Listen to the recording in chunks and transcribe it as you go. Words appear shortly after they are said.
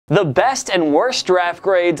The best and worst draft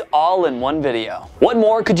grades all in one video. What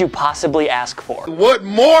more could you possibly ask for? What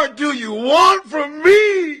more do you want from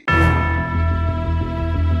me?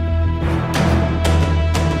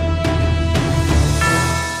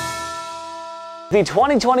 The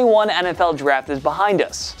 2021 NFL Draft is behind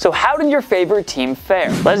us. So how did your favorite team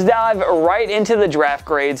fare? Let's dive right into the draft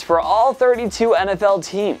grades for all 32 NFL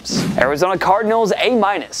teams. Arizona Cardinals,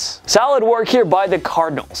 A-. Solid work here by the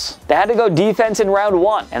Cardinals. They had to go defense in round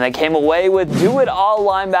 1, and they came away with do-it-all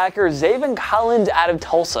linebacker Zaven Collins out of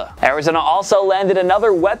Tulsa. Arizona also landed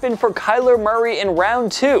another weapon for Kyler Murray in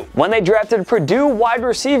round 2 when they drafted Purdue wide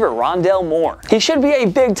receiver Rondale Moore. He should be a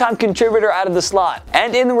big-time contributor out of the slot,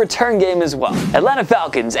 and in the return game as well. Atlanta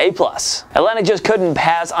Falcons, A+. Atlanta just couldn't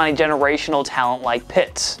pass on a generational talent like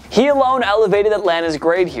Pitts. He alone elevated Atlanta's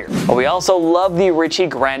grade here, but we also love the Richie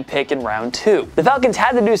Grant pick in round 2. The Falcons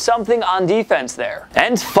had to do something on defense there.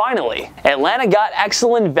 And finally, Atlanta got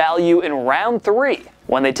excellent value in round 3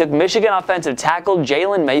 when they took Michigan offensive tackle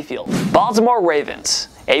Jalen Mayfield. Baltimore Ravens,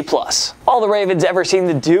 A+. All the Ravens ever seemed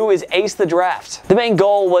to do is ace the draft. The main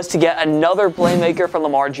goal was to get another playmaker from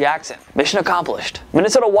Lamar Jackson. Mission accomplished.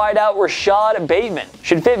 Minnesota wideout Rashad Bateman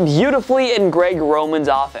should fit beautifully in Greg Roman's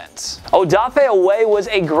offense. Odafe Oweh was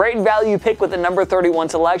a great value pick with the number 31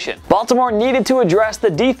 selection. Baltimore needed to address the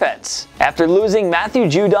defense after losing Matthew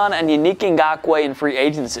Judon and Yannick Ngakoue in free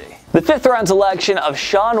agency. The 5th round selection of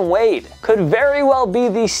Shaun Wade could very well be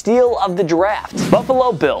the steal of the draft.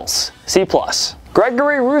 Buffalo Bills, C+.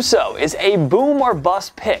 Gregory Rousseau is a boom or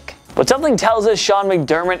bust pick, but something tells us Sean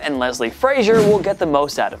McDermott and Leslie Frazier will get the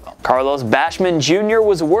most out of him. Carlos Basham Jr.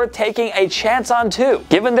 was worth taking a chance on too,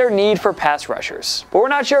 given their need for pass rushers. But we're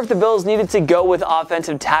not sure if the Bills needed to go with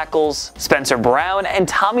offensive tackles, Spencer Brown, and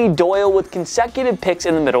Tommy Doyle with consecutive picks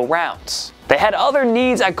in the middle rounds. They had other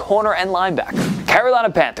needs at corner and linebacker. Carolina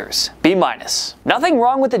Panthers, B-. Nothing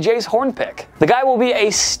wrong with the Jace Horn pick. The guy will be a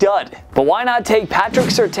stud, but why not take Patrick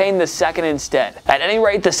Surtain II instead? At any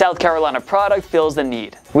rate, the South Carolina product fills the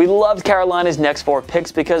need. We loved Carolina's next 4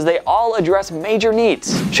 picks because they all address major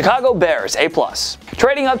needs. Chicago Bears, A+.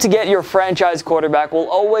 Trading up to get your franchise quarterback will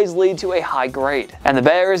always lead to a high grade, and the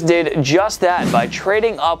Bears did just that by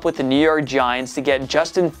trading up with the New York Giants to get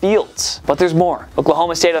Justin Fields. But there's more.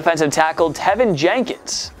 Oklahoma State offensive tackle Tevin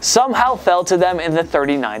Jenkins somehow fell to them in the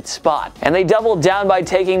 39th spot, and they doubled down by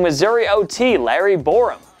taking Missouri OT Larry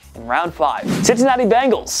Borom in round 5. Cincinnati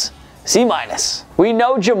Bengals, C-. We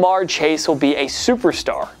know Jamar Chase will be a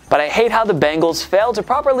superstar, but I hate how the Bengals failed to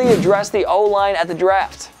properly address the O-line at the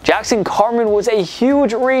draft. Jackson Carman was a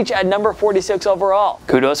huge reach at number 46 overall.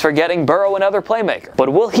 Kudos for getting Burrow another playmaker,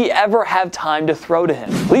 but will he ever have time to throw to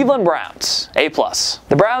him? Cleveland Browns, A+.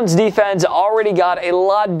 The Browns defense already got a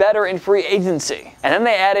lot better in free agency, and then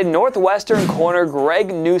they added Northwestern corner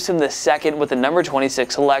Greg Newsome II with the number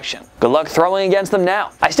 26 selection. Good luck throwing against them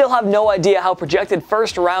now. I still have no idea how projected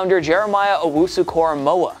first rounder Jeremiah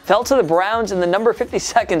Owusu-Koramoah fell to the Browns in the number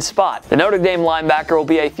 52nd spot. The Notre Dame linebacker will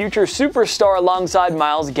be a future superstar alongside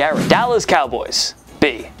Myles Garrett. Dallas Cowboys,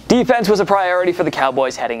 B. Defense was a priority for the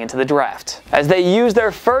Cowboys heading into the draft, as they used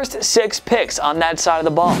their first 6 picks on that side of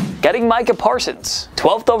the ball. Getting Micah Parsons,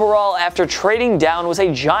 12th overall after trading down, was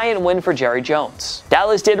a giant win for Jerry Jones.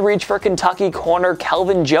 Dallas did reach for Kentucky corner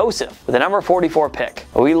Kelvin Joseph with a number 44 pick.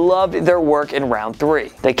 We loved their work in round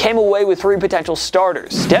 3. They came away with 3 potential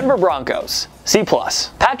starters. Denver Broncos, C+.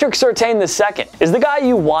 Patrick Surtain II is the guy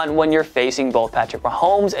you want when you're facing both Patrick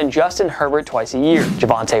Mahomes and Justin Herbert twice a year.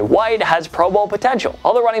 Javonte White has Pro Bowl potential,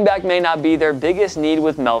 although running back may not be their biggest need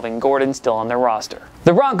with Melvin Gordon still on their roster.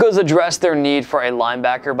 The Broncos addressed their need for a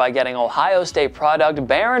linebacker by getting Ohio State product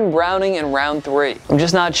Baron Browning in round 3. I'm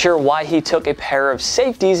just not sure why he took a pair of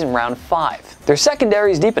safeties in round 5. Their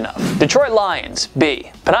secondary is deep enough. Detroit Lions, B.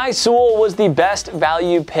 Penei Sewell was the best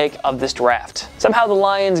value pick of this draft. Somehow the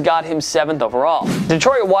Lions got him 7th overall.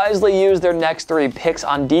 Detroit wisely used their next 3 picks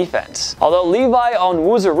on defense, although Levi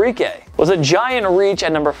Onwuzurike was a giant reach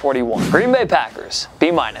at number 41. Green Bay Packers,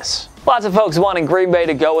 B-. Lots of folks wanted Green Bay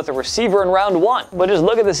to go with a receiver in round 1, but just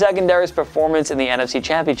look at the secondary's performance in the NFC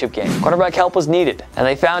Championship game. Quarterback help was needed, and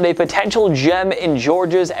they found a potential gem in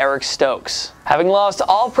Georgia's Eric Stokes. Having lost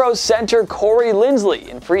All-Pro center Corey Linsley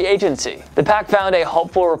in free agency, the Pack found a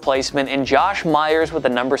hopeful replacement in Josh Myers with the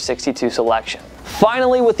number 62 selection.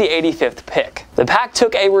 Finally, with the 85th pick, the Pack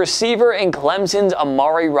took a receiver in Clemson's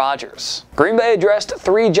Amari Rodgers. Green Bay addressed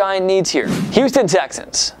 3 giant needs here. Houston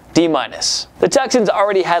Texans, D-. The Texans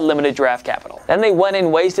already had limited draft capital. Then they went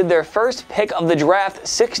and wasted their first pick of the draft,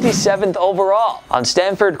 67th overall, on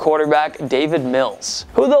Stanford quarterback David Mills,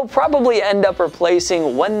 who they'll probably end up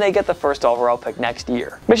replacing when they get the first overall pick next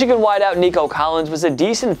year. Michigan wideout Nico Collins was a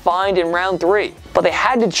decent find in round 3, but they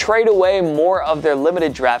had to trade away more of their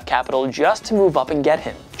limited draft capital just to move up and get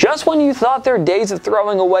him. Just when you thought their days of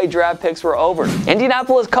throwing away draft picks were over.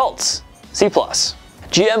 Indianapolis Colts, C+.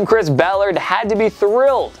 GM Chris Ballard had to be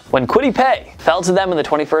thrilled when Kwity Paye fell to them in the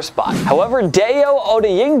 21st spot. However, Dayo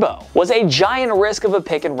Odeyingbo was a giant risk of a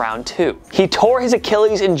pick in round 2. He tore his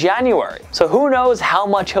Achilles in January, so who knows how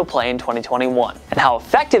much he'll play in 2021, and how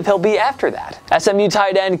effective he'll be after that. SMU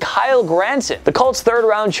tight end Kyle Granson, the Colts' 3rd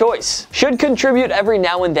round choice, should contribute every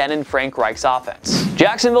now and then in Frank Reich's offense.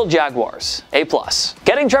 Jacksonville Jaguars, A+.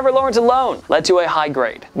 Getting Trevor Lawrence alone led to a high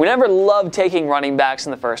grade. We never loved taking running backs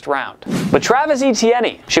in the 1st round, but Travis Etienne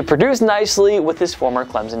should produce nicely with his former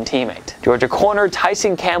Clemson teammate. Georgia corner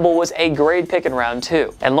Tyson Campbell was a great pick in round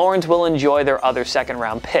 2, and Lawrence will enjoy their other 2nd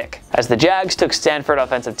round pick, as the Jags took Stanford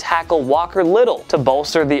offensive tackle Walker Little to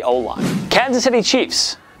bolster the O-line. Kansas City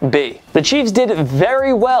Chiefs, B. The Chiefs did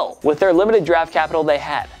very well with their limited draft capital they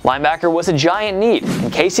had. Linebacker was a giant need,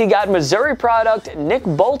 and KC got Missouri product Nick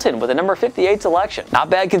Bolton with a number 58 selection. Not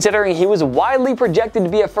bad considering he was widely projected to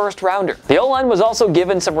be a 1st rounder. The O-line was also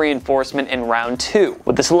given some reinforcement in round 2,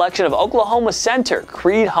 with the selection of Oklahoma center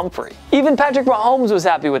Creed Humphrey. Even Patrick Mahomes was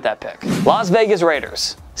happy with that pick. Las Vegas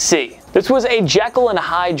Raiders, C. This was a Jekyll and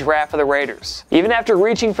Hyde draft for the Raiders. Even after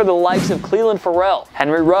reaching for the likes of Cleveland Farrell,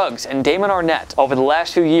 Henry Ruggs, and Damon Arnett over the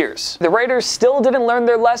last few years, the Raiders still didn't learn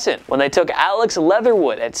their lesson when they took Alex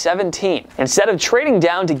Leatherwood at 17 instead of trading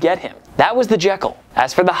down to get him. That was the Jekyll.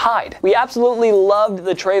 As for the Hyde, we absolutely loved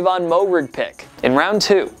the Trayvon Moehrig pick in round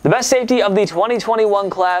 2. The best safety of the 2021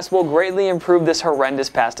 class will greatly improve this horrendous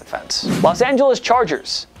pass defense. Los Angeles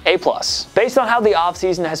Chargers, A+. Based on how the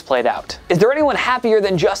offseason has played out, is there anyone happier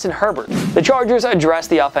than Justin Herbert? The Chargers addressed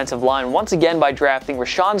the offensive line once again by drafting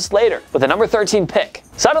Rashawn Slater with a number 13 pick.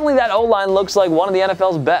 Suddenly that O-line looks like one of the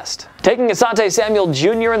NFL's best. Taking Asante Samuel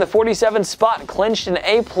Jr. in the 47th spot clinched an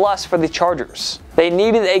A+ for the Chargers. They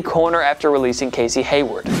needed a corner after releasing Casey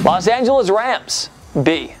Hayward. Los Angeles Rams,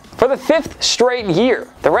 B. For the 5th straight year,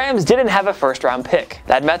 the Rams didn't have a 1st round pick.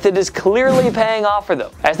 That method is clearly paying off for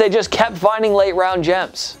them, as they just kept finding late round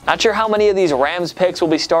gems. Not sure how many of these Rams picks will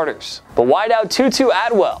be starters, but wideout Tutu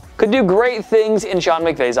Atwell could do great things in Sean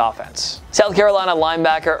McVay's offense. South Carolina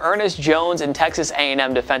linebacker Ernest Jones and Texas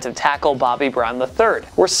A&M defensive tackle Bobby Brown III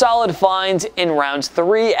were solid finds in rounds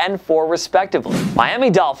 3 and 4 respectively. Miami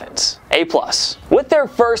Dolphins, A+. With their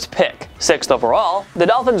 1st pick, 6th overall, the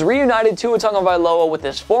Dolphins reunited Tua Tagovailoa with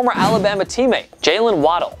his former Alabama teammate, Jalen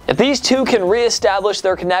Waddle. If these two can re-establish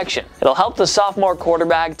their connection, it'll help the sophomore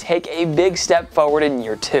quarterback take a big step forward in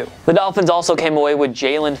year 2. The Dolphins also came away with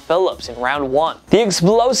Jalen Phillips in round 1. The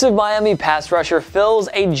explosive Miami pass rusher fills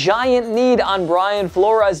a giant need on Brian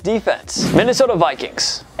Flores' defense. Minnesota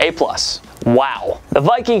Vikings, A+. Wow. The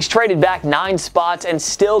Vikings traded back 9 spots and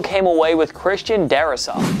still came away with Christian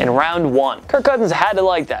Darrisaw in round 1. Kirk Cousins had to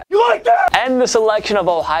like that. You like that? And the selection of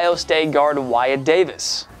Ohio State guard Wyatt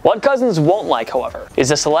Davis. What Cousins won't like, however, is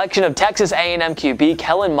the selection of Texas A&M QB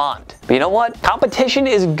Kellen Mond. But you know what? Competition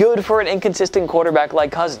is good for an inconsistent quarterback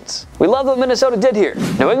like Cousins. We love what Minnesota did here.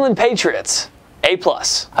 New England Patriots, A+.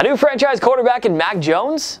 A new franchise quarterback in Mac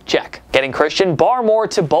Jones? Check. Getting Christian Barmore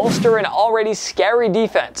to bolster an already scary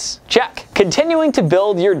defense? Check. Continuing to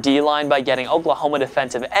build your D-line by getting Oklahoma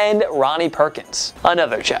defensive end Ronnie Perkins?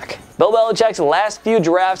 Another check. Bill Belichick's last few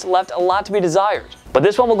drafts left a lot to be desired, but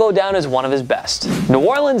this one will go down as one of his best. New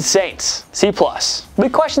Orleans Saints, C+. We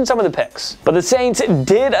questioned some of the picks, but the Saints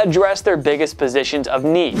did address their biggest positions of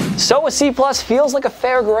need, so a C+ feels like a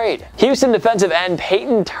fair grade. Houston defensive end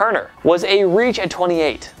Peyton Turner was a reach at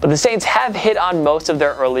 28, but the Saints have hit on most of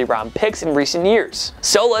their early round picks in recent years,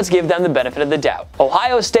 so let's give them the benefit of the doubt.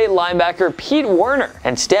 Ohio State linebacker Pete Werner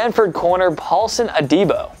and Stanford corner Paulson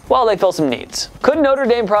Adebo, well, they fill some needs. Could Notre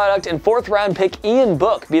Dame product and 4th round pick Ian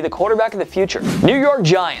Book be the quarterback of the future? New York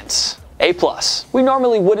Giants, A+. We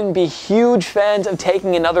normally wouldn't be huge fans of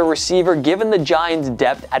taking another receiver given the Giants'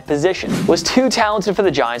 depth at position was too talented for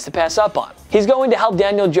the Giants to pass up on. He's going to help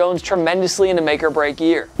Daniel Jones tremendously in a make-or-break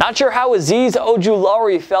year. Not sure how Azeez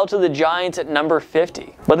Ojulari fell to the Giants at number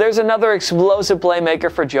 50, but there's another explosive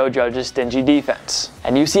playmaker for Joe Judge's stingy defense.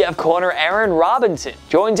 And UCF corner Aaron Robinson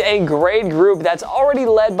joins a great group that's already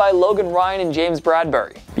led by Logan Ryan and James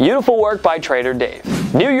Bradbury. Beautiful work by Trader Dave.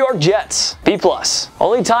 New York Jets, B+.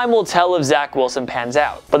 Only time will tell if Zach Wilson pans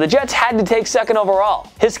out, but the Jets had to take 2nd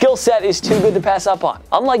overall. His skill set is too good to pass up on.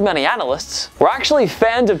 Unlike many analysts, we're actually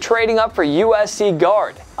fans of trading up for USC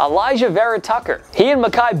guard Elijah Vera-Tucker. He and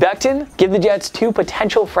Mekhi Becton give the Jets 2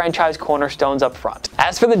 potential franchise cornerstones up front.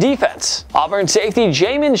 As for the defense, Auburn safety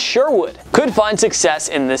Jamin Sherwood could find success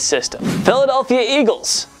in this system. Philadelphia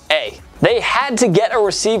Eagles. A. They had to get a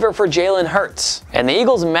receiver for Jalen Hurts, and the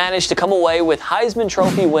Eagles managed to come away with Heisman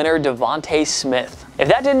Trophy winner Devontae Smith. If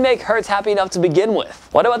that didn't make Hurts happy enough to begin with,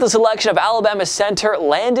 what about the selection of Alabama center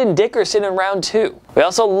Landon Dickerson in round 2? We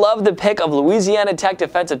also love the pick of Louisiana Tech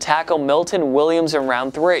defensive tackle Milton Williams in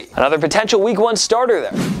round 3. Another potential week 1 starter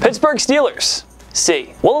there. Pittsburgh Steelers.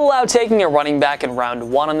 C. We'll allow taking a running back in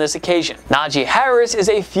round 1 on this occasion. Najee Harris is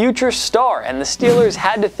a future star, and the Steelers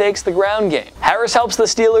had to fix the ground game. Harris helps the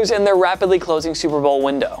Steelers in their rapidly closing Super Bowl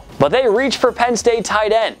window. But they reach for Penn State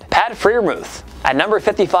tight end Pat Freiermuth at number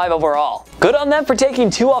 55 overall. Good on them for taking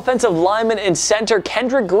 2 offensive linemen in center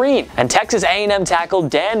Kendrick Green and Texas A&M tackle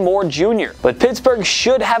Dan Moore Jr. But Pittsburgh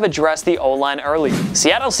should have addressed the O-line earlier.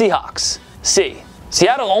 Seattle Seahawks. C.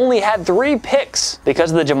 Seattle only had 3 picks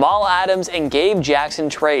because of the Jamal Adams and Gabe Jackson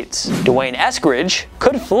trades. Dwayne Eskridge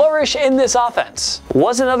could flourish in this offense.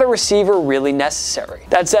 Was another receiver really necessary?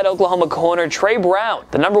 That said, Oklahoma corner Trey Brown,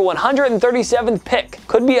 the number 137th pick,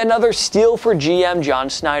 could be another steal for GM John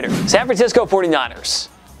Snyder. San Francisco 49ers.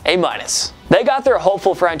 A-. They got their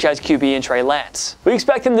hopeful franchise QB in Trey Lance. We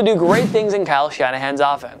expect him to do great things in Kyle Shanahan's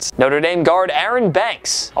offense. Notre Dame guard Aaron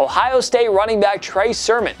Banks, Ohio State running back Trey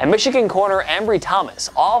Sermon, and Michigan corner Ambry Thomas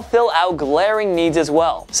all fill out glaring needs as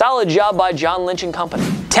well. Solid job by John Lynch and company.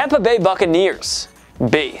 Tampa Bay Buccaneers.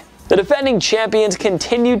 B. The defending champions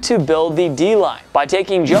continued to build the D-line by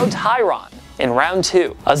taking Joe Tyron in round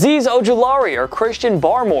 2. Azeez Ojulari or Christian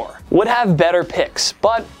Barmore would have better picks,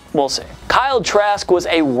 but we'll see. Kyle Trask was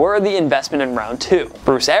a worthy investment in round 2.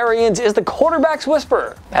 Bruce Arians is the quarterback's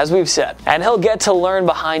whisperer, as we've said, and he'll get to learn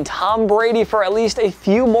behind Tom Brady for at least a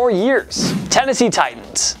few more years. Tennessee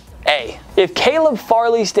Titans. A. If Caleb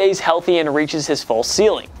Farley stays healthy and reaches his full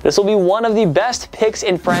ceiling, this will be one of the best picks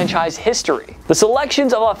in franchise history. The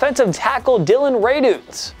selections of offensive tackle Dylan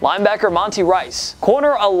Raduns, linebacker Monty Rice,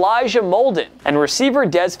 corner Elijah Molden, and receiver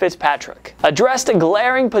Dez Fitzpatrick addressed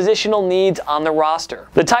glaring positional needs on the roster.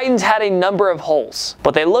 The Titans had a number of holes,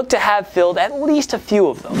 but they look to have filled at least a few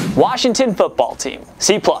of them. Washington football team.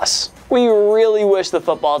 C+. We really wish the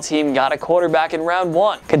football team got a quarterback in round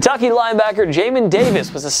 1. Kentucky linebacker Jamin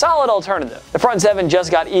Davis was a solid alternative. The front 7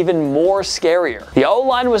 just got even more scarier. The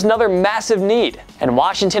O-line was another massive need, and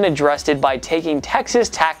Washington addressed it by taking Texas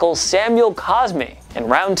tackle Samuel Cosme in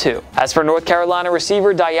round 2. As for North Carolina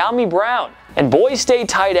receiver Diami Brown and Boise State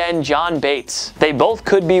tight end John Bates, they both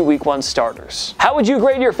could be week 1 starters. How would you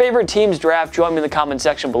grade your favorite team's draft? Join me in the comment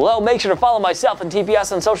section below. Make sure to follow myself and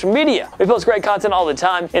TPS on social media. We post great content all the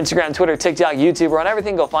time. Instagram, Twitter, TikTok, YouTube, we're on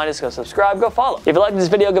everything. Go find us, go subscribe, go follow. If you liked this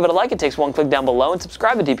video, give it a like. It takes 1 click down below, and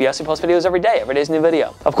subscribe to TPS. We post videos every day. Every day's a new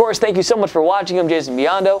video. Of course, thank you so much for watching. I'm Jason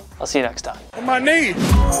Biondo. I'll see you next time. On my knees.